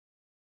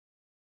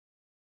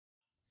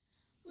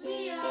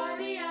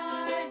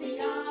are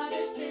the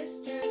Otter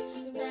Sisters,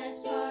 the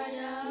best part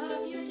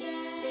of your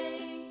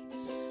day.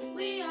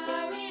 We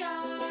are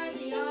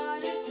the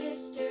Otter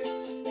Sisters,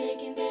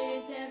 making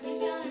beds every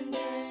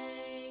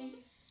Sunday.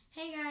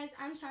 Hey guys,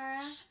 I'm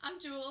Tara. I'm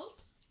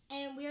Jules.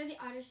 And we are the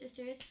Otter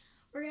Sisters.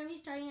 We're going to be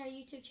starting our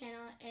YouTube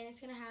channel, and it's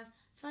going to have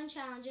fun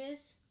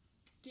challenges,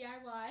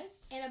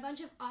 DIYs, and a bunch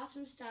of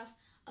awesome stuff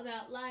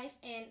about life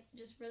and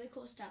just really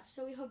cool stuff.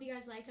 So we hope you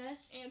guys like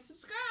us. and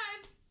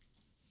subscribe.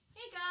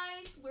 Hey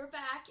guys, we're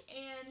back,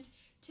 and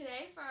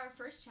today for our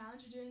first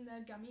challenge we're doing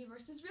the gummy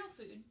versus real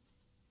food.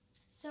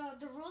 So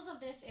the rules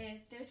of this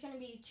is there's going to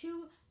be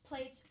 2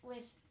 plates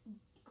with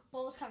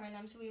bowls covering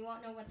them, so we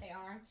won't know what they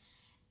are.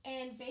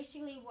 And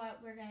basically what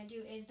we're going to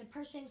do is the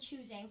person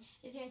choosing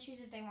is going to choose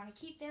if they want to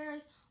keep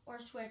theirs or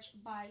switch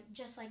by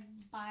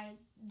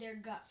their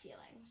gut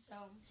feeling.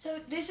 So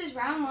this is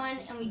round 1,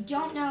 and we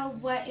don't know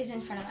what is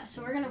in front of us.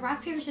 So we're going to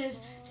rock, paper, scissors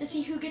to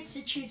see who gets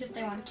to choose if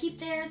they want to keep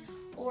theirs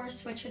or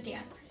switch with the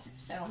other person.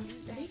 So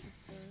ready?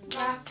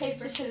 Rock,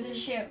 paper, scissors,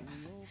 shoot.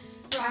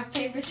 Rock,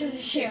 paper,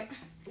 scissors, shoot.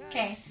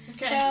 Okay.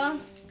 So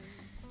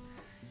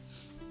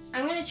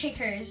I'm going to take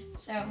hers.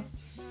 So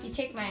you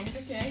take mine.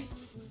 Okay.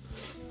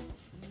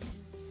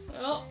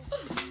 Oh.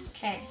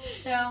 Okay,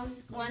 so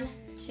 1,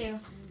 2,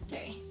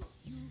 3.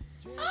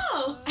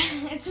 Oh!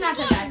 It's not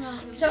that bad.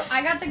 So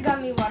I got the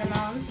gummy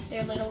watermelon.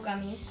 They're little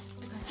gummies.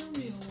 I got the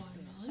real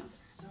watermelon.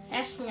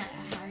 That's not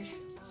that hard.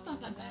 It's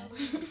not that bad.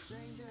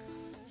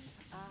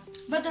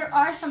 But there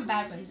are some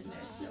bad ones in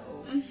there, so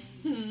I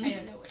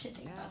don't know what to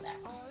think about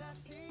that one.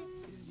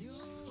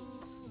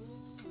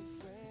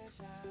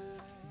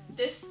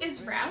 This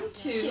is round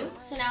 2.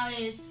 So now it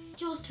is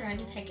Jules' turn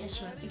to pick if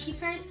she wants to keep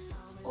hers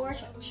or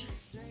switch.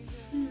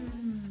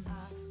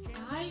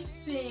 I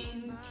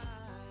think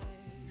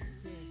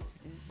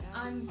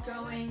I'm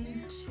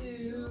going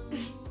to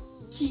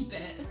keep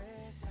it.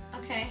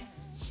 Okay.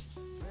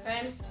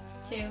 1,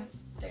 2,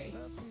 3.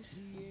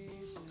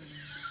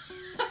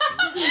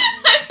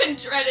 I've been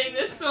dreading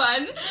this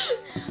one.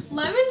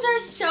 Lemons are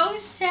so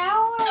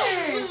sour.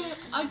 Okay,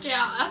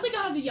 I think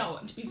I'll have the yellow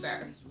one, to be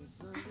fair.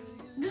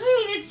 Doesn't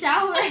mean it's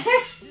sour.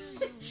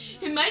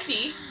 It might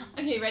be.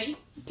 Okay, ready?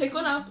 Pick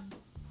one up.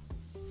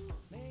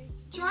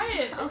 Try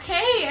it.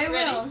 Okay, I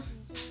Ready? will.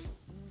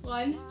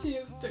 1,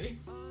 2, 3.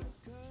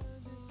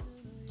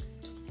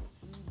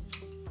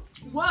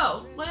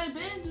 Whoa! When I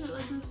bit into it,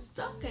 like this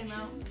stuff came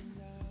out.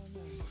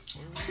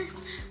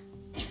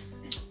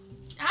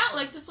 I don't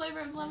like the flavor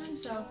of lemon,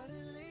 so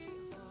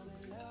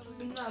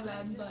it's not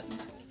bad, but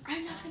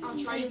I'm not I'll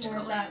gonna try eat each any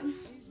more of color. that.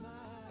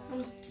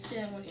 I'm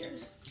stealing one of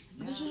yours.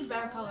 This is a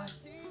better color.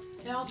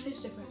 They all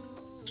taste different.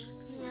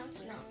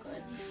 That's not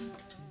good.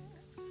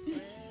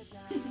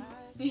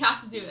 You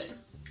have to do it.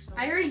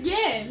 I already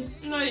did.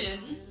 No, you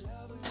didn't.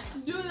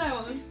 Do that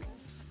one.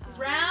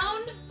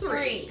 Round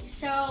 3.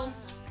 So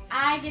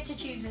I get to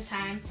choose this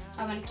time. If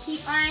I want to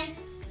keep mine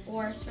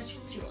or switch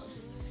with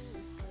Jules.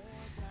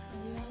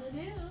 What do you want to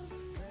do?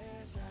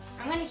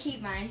 I'm gonna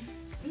keep mine.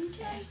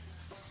 Okay.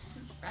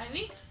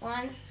 Ready?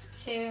 1,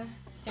 2,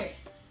 3.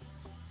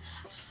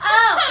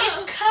 Oh, it's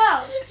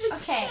Coke.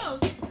 It's Okay.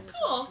 Coke.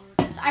 Cool.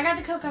 So I got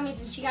the Coke gummies,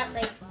 and she got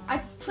I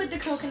put the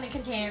Coke in the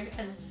container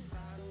because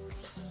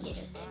you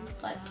just did.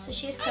 But so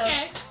she has Coke.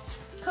 Okay.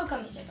 Coke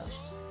gummies are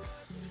delicious.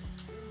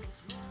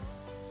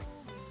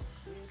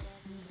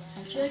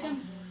 I feel like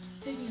I'm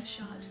taking a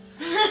shot.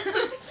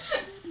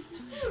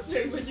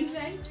 Wait, what'd you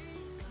say?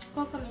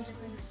 Coke gummies are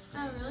good.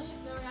 Oh, really?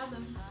 I've never had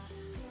them.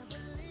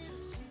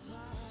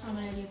 I'm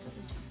gonna do put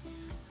this down.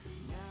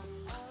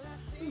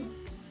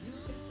 It's a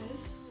good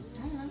fizz. I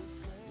don't know.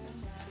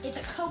 It's a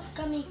Coke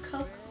gummy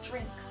Coke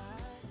drink.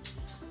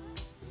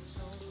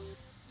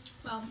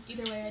 Well,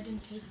 either way, I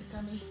didn't taste the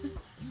gummy.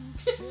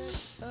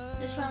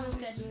 This round was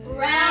good.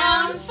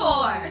 Round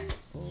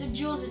 4. So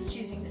Jules is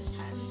choosing this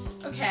time.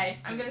 Okay,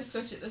 I'm gonna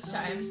switch it this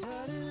time.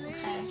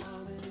 Okay.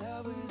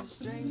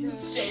 This is a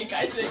mistake,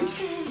 I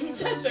think.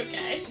 That's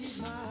okay.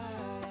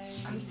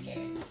 I'm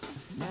scared.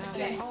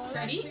 Okay,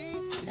 ready?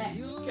 Set.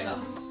 Go.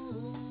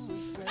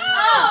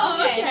 Oh,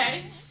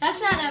 Okay. That's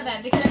not that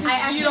bad because I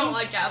actually You don't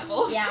like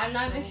apples. Yeah, I'm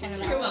not a big fan of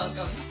You're apples.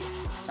 welcome.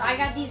 So I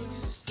got these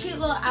cute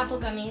little apple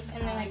gummies,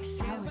 and they're like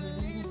sour.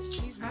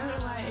 I don't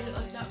know why I ate it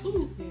like that.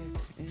 Ooh.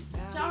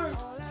 Sour.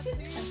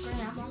 That's green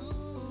apple.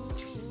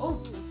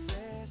 Oh.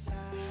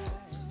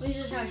 We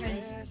should try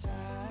these.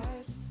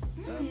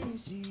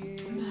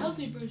 I'm a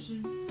healthy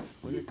person.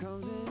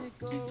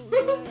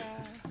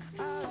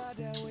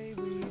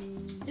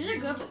 These are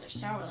good, but they're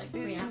sour like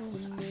green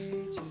apples.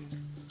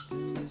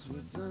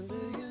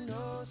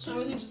 So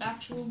are these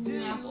actual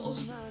green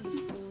apples?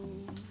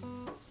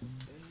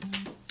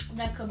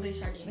 That could be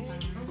sardine.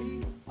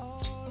 Oh,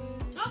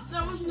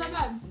 that wasn't that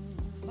bad.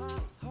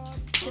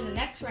 To the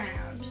next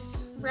round.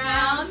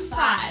 Round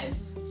 5.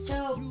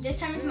 So this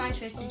time it's my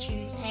choice to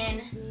choose,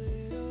 and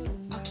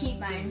I'll keep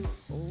mine.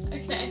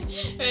 Okay,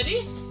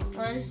 ready?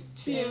 1,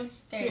 2,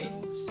 3.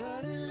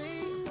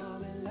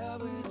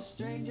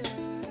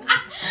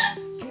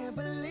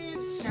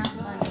 It's not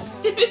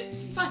funny.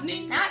 It's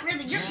funny. Not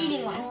really. You're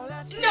eating one.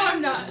 No,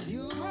 I'm not. I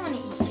don't want to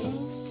eat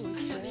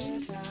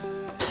things.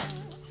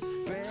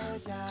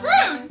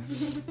 Rude!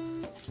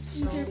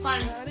 Okay,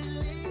 fine.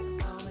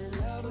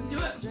 Do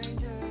it.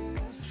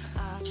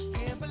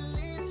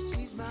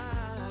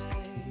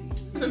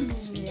 I'm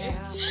scared.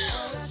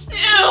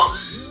 Ew!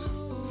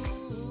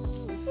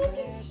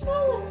 Fucking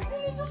smell it.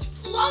 And it just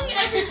flung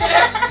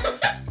everywhere.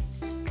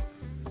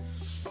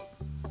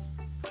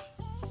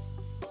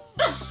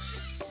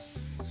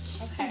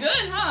 Okay.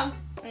 Good, huh?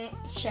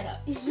 Shut up.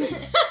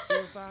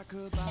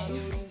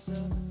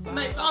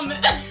 My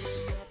vomit.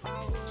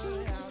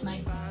 Just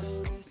might.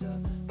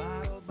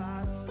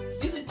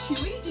 Is it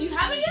chewy? Do you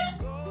have it yet?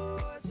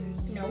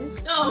 No.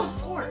 Oh.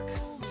 Fork.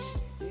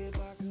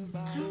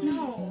 I don't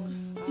know.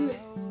 Do it.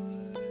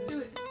 Do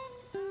it.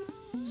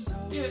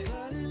 Do it.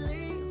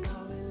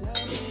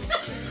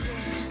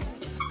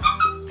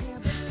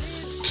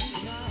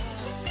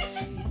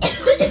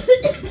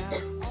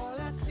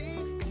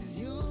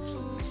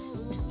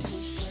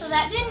 So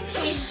that didn't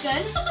taste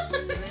good.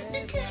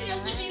 You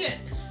have to eat it.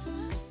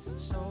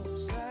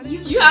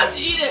 You have to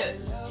eat it.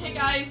 Hey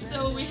guys,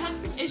 so we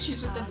had some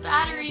issues with the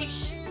battery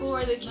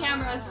for the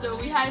camera, so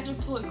we had to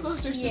pull it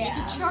closer so we Yeah.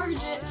 could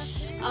charge it.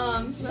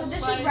 So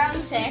this why is round the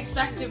 6.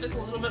 perspective is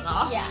a little bit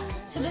off. Yeah.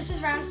 So this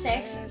is round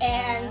 6,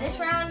 and this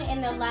round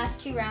and the last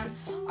 2 rounds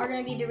are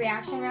going to be the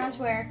reaction rounds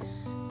where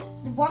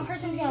one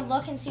person's going to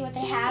look and see what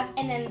they have,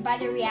 and then by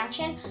their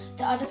reaction,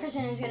 the other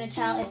person is going to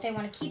tell if they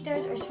want to keep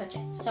theirs or switch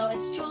it. So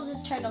it's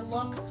Jules' turn to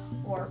look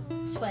or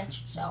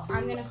switch. So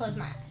I'm going to close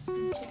my eyes.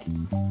 Okay.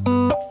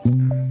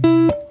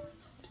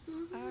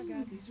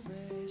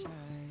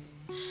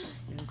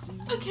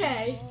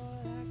 Okay.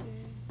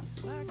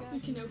 We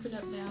can open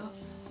up now.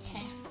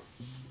 Okay.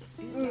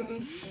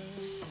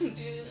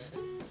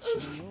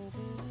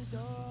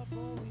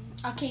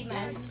 I'll keep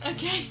mine.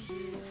 Okay.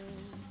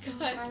 Go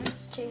ahead. 1,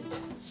 2.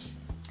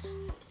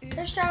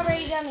 They're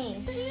strawberry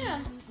gummies. Yeah.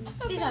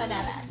 These aren't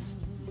that bad.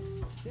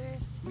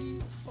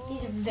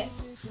 These are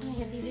oh my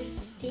god, these are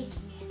sticky.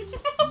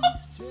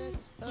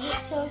 These are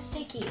so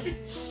sticky.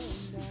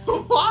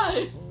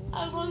 Why?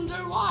 I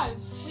wonder why.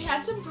 We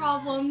had some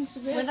problems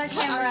With our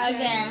camera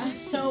again,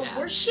 so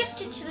we're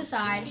shifted to the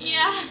side.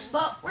 Yeah.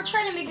 But we're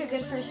trying to make a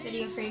good first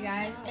video for you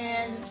guys,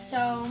 and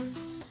so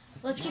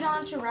let's get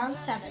on to round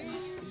 7.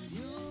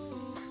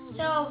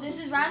 So this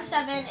is round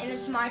 7, and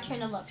it's my turn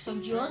to look. So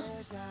Jules,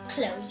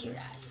 close your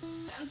eyes.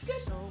 Sounds good.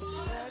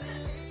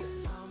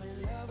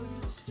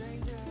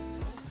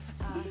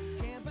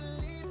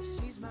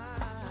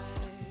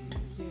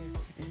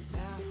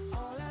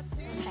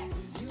 Okay,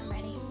 I'm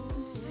ready.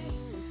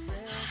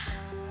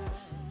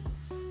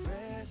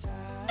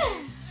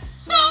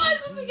 How am I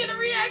supposed to get a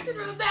reaction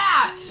from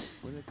that?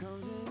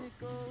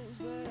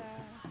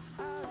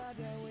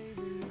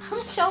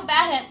 I'm so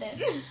bad at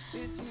this.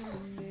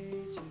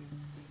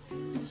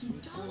 You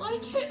don't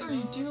like it or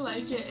you do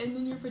like it and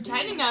then you're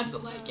pretending not to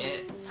like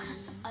it.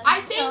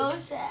 I'm so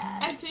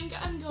sad. I think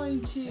I'm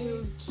going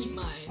to keep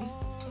mine.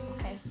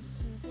 Okay.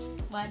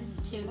 1,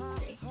 2,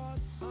 3.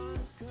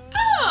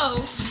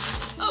 Oh!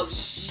 Oh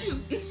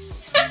shoot.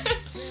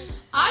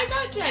 I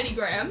got Teddy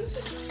Grahams.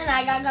 And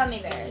I got gummy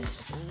bears.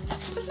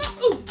 That's not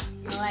ooh.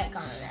 I like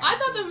gummy bears. I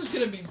thought that was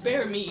gonna be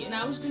bear meat and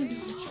I was gonna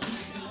be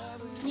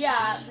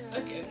Yeah.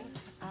 okay.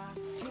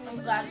 I'm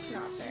glad it's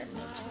not bear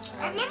meat.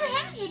 I've never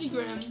had Teddy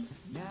Graham.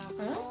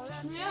 Really?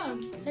 Yeah.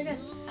 They're good.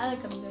 I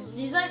like gummy bears.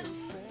 These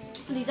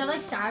have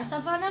like sour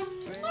stuff on them,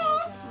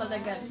 but they're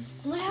good.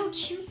 Look how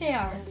cute they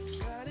are.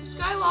 This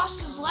guy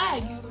lost his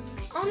leg.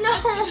 Oh no.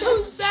 That's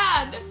so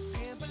sad.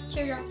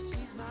 Teardrop.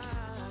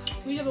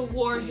 We have a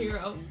war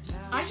hero.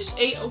 I just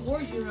ate a war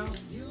hero.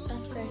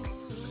 That's great.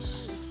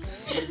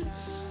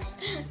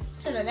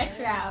 To the next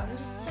round.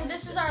 So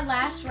this is our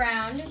last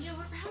round. Yeah,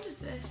 what round is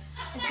this?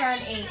 It's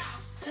round 8.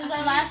 So this is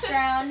our last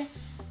round,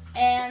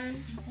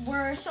 and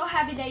we're so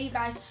happy that you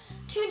guys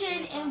tuned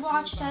in and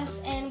watched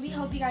us, and we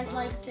hope you guys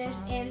liked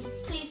this, and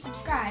please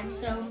subscribe.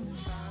 So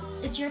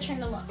it's your turn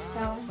to look.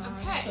 So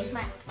Okay. close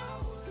my eyes.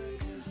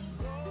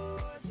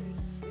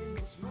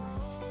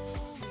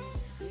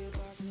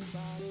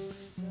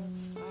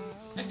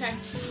 Okay.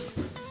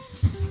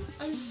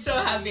 I'm so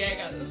happy I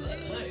got this one.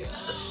 Oh my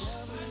gosh.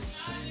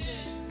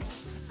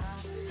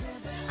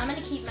 I'm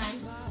gonna keep mine.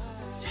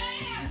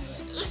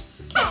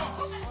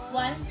 Oh.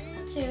 1,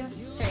 2,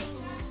 3.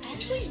 I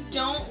actually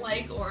don't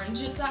like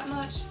oranges that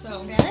much,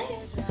 so. Really?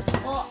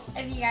 Well,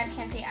 if you guys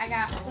can't see, I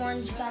got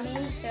orange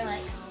gummies. They're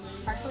like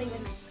sparkly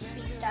with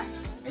sweet stuff.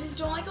 I just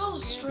don't like all the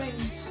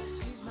strings.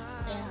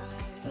 Yeah.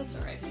 That's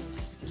alright.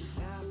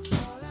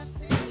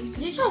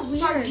 These are weird.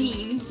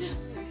 Sardines.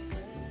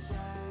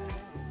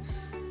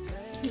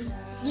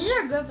 These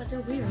are good, but they're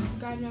weird.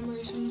 Bad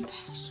memories from the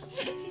past.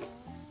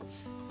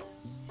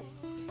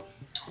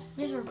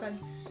 These were good.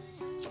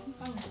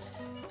 Oh.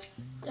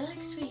 They're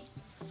like sweet.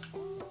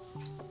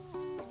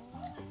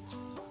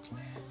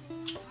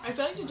 I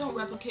feel like they don't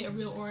replicate a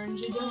real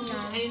orange. They don't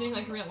taste anything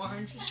like a real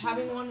orange. Just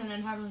having one and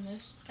then having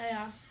this.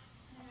 Yeah.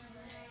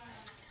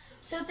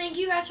 So thank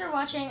you guys for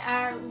watching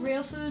our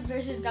real food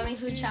versus gummy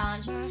food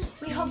challenge.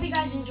 We hope you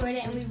guys enjoyed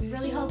it, and we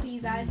really hope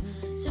you guys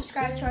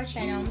subscribe to our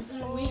channel.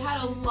 We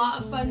had a lot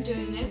of fun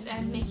doing this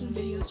and making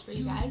videos for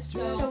you guys.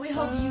 So we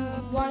hope you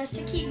want us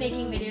to keep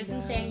making videos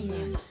and stay on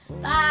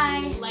YouTube.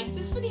 Bye! Like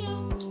this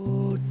video.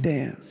 Oh,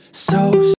 damn. So